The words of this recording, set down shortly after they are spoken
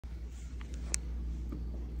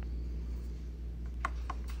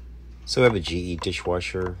So we have a GE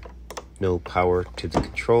dishwasher, no power to the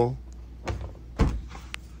control.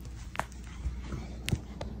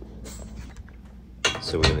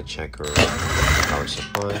 So we're going to check our power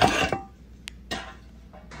supply.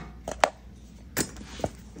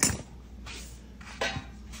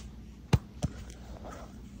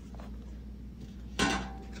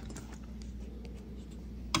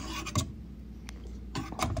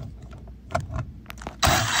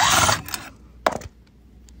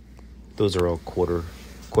 Those are all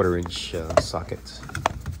quarter-inch sockets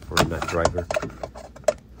for a nut driver.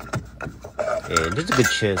 And there's a good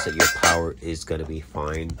chance that your power is going to be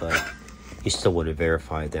fine, but you still want to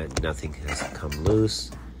verify that nothing has come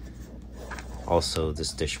loose. Also,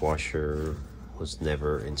 this dishwasher was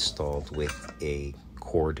never installed with a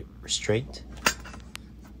cord restraint,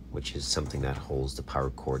 which is something that holds the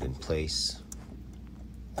power cord in place.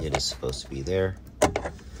 It is supposed to be there.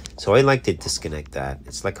 So I like to disconnect that.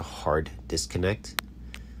 It's like a hard disconnect.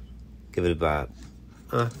 Give it about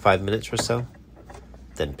 5 minutes or so.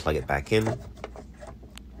 Then plug it back in.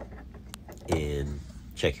 And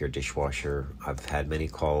check your dishwasher. I've had many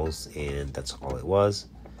calls and that's all it was.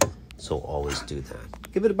 So always do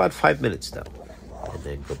that. Give it about 5 minutes though. And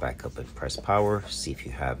then go back up and press power. See if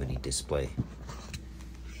you have any display.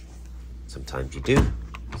 Sometimes you do.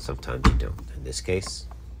 Sometimes you don't. In this case,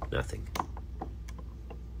 nothing.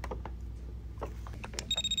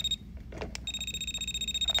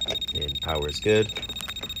 And power is good.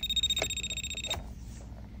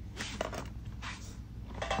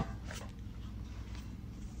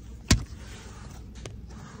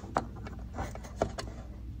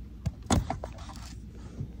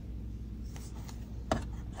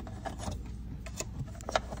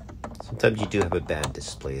 Sometimes you do have a bad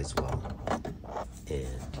display as well.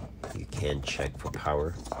 And you can check for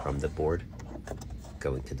power from the board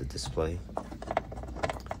going to the display.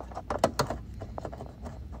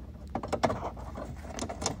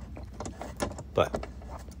 But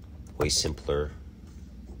way simpler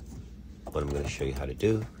what I'm going to show you how to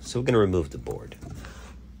do. So we're going to remove the board.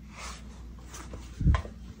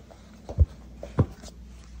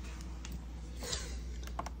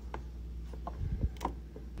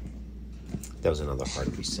 That was another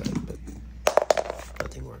hard reset, but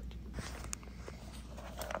nothing worked.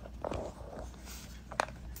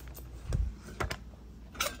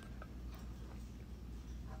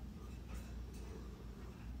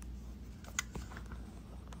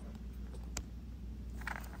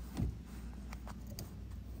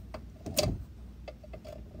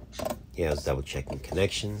 Yeah, I was double checking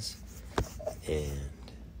connections, and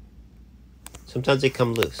sometimes they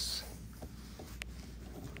come loose.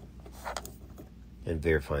 And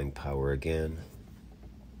verifying power again.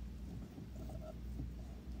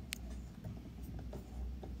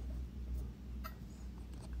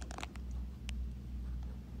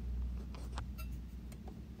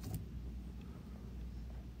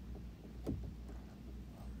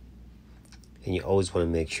 And you always want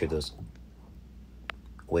to make sure those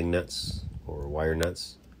wing nuts or wire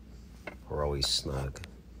nuts are always snug.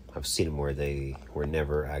 I've seen them where they were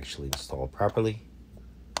never actually installed properly.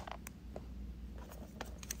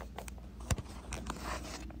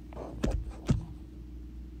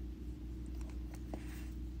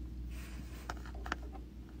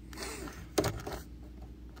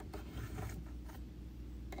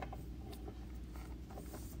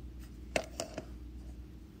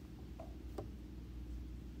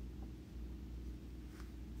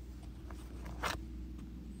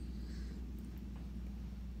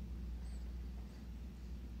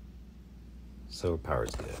 So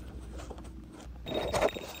power's good.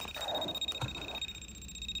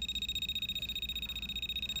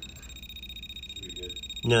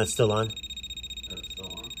 No, it's still on. Oh, it's still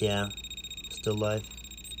on? Yeah, still live.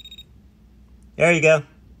 There you go.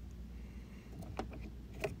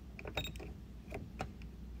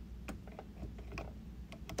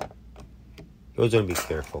 You always want to be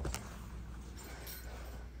careful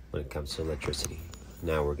when it comes to electricity.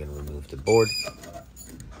 Now we're going to remove the board.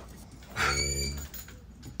 And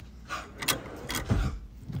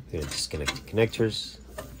we're going to disconnect the connectors.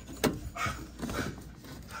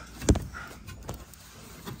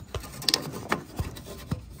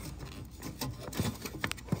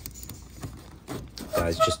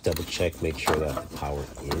 Guys, just double check, make sure that the power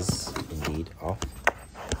is indeed off.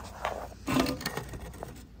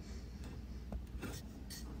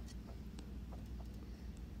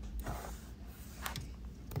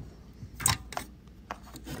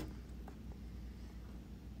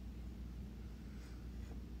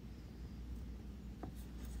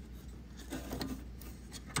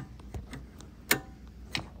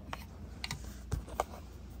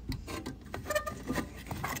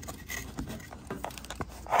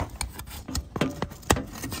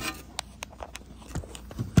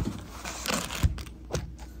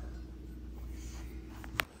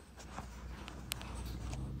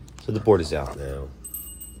 So the board is out now.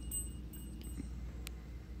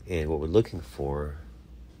 And what we're looking for,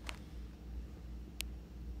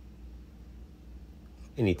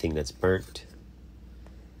 anything that's burnt.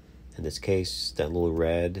 In this case, that little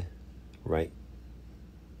red right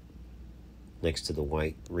next to the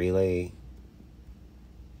white relay.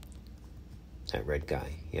 That red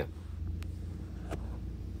guy, yep.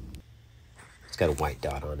 It's got a white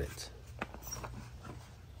dot on it.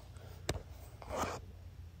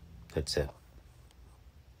 That's it.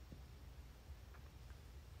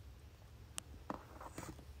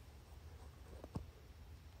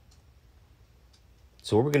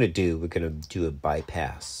 So what we're going to do a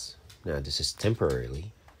bypass. Now this is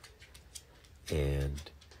temporarily, and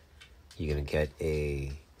you're going to get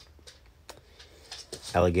a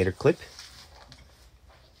alligator clip.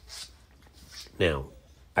 Now,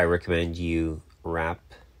 I recommend you wrap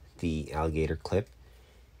the alligator clip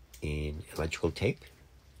in electrical tape,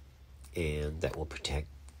 and that will protect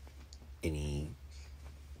any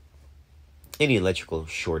electrical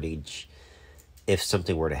shortage if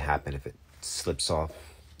something were to happen, if it slips off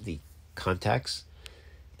the contacts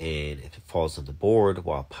and if it falls on the board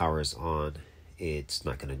while power is on, it's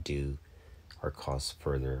not going to do or cause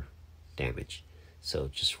further damage. So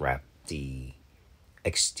just wrap the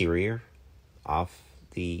exterior off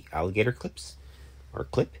the alligator clips or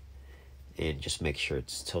clip and just make sure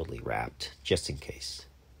it's totally wrapped just in case.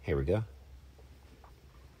 Here we go.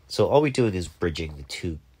 So all we're doing is bridging the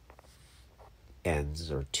two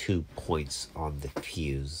ends or 2 points on the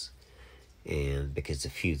fuse, and because the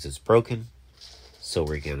fuse is broken, so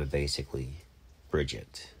we're going to basically bridge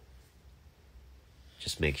it.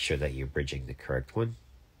 Just make sure that you're bridging the correct one.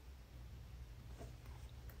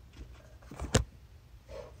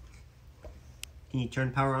 Can you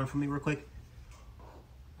turn power on for me real quick?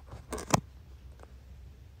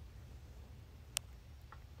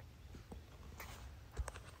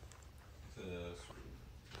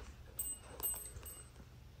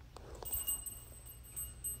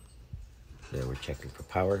 Now we're checking for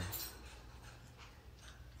power.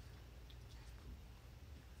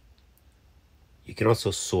 You can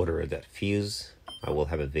also solder that fuse. I will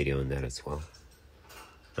have a video on that as well.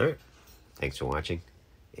 Alright, thanks for watching.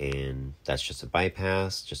 And that's just a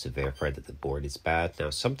bypass, just to verify that the board is bad. Now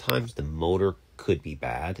sometimes the motor could be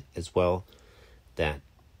bad as well. That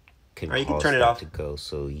can cause that to go.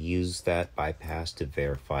 So use that bypass to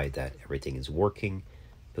verify that everything is working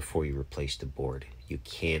before you replace the board. You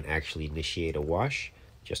can actually initiate a wash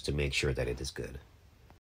just to make sure that it is good.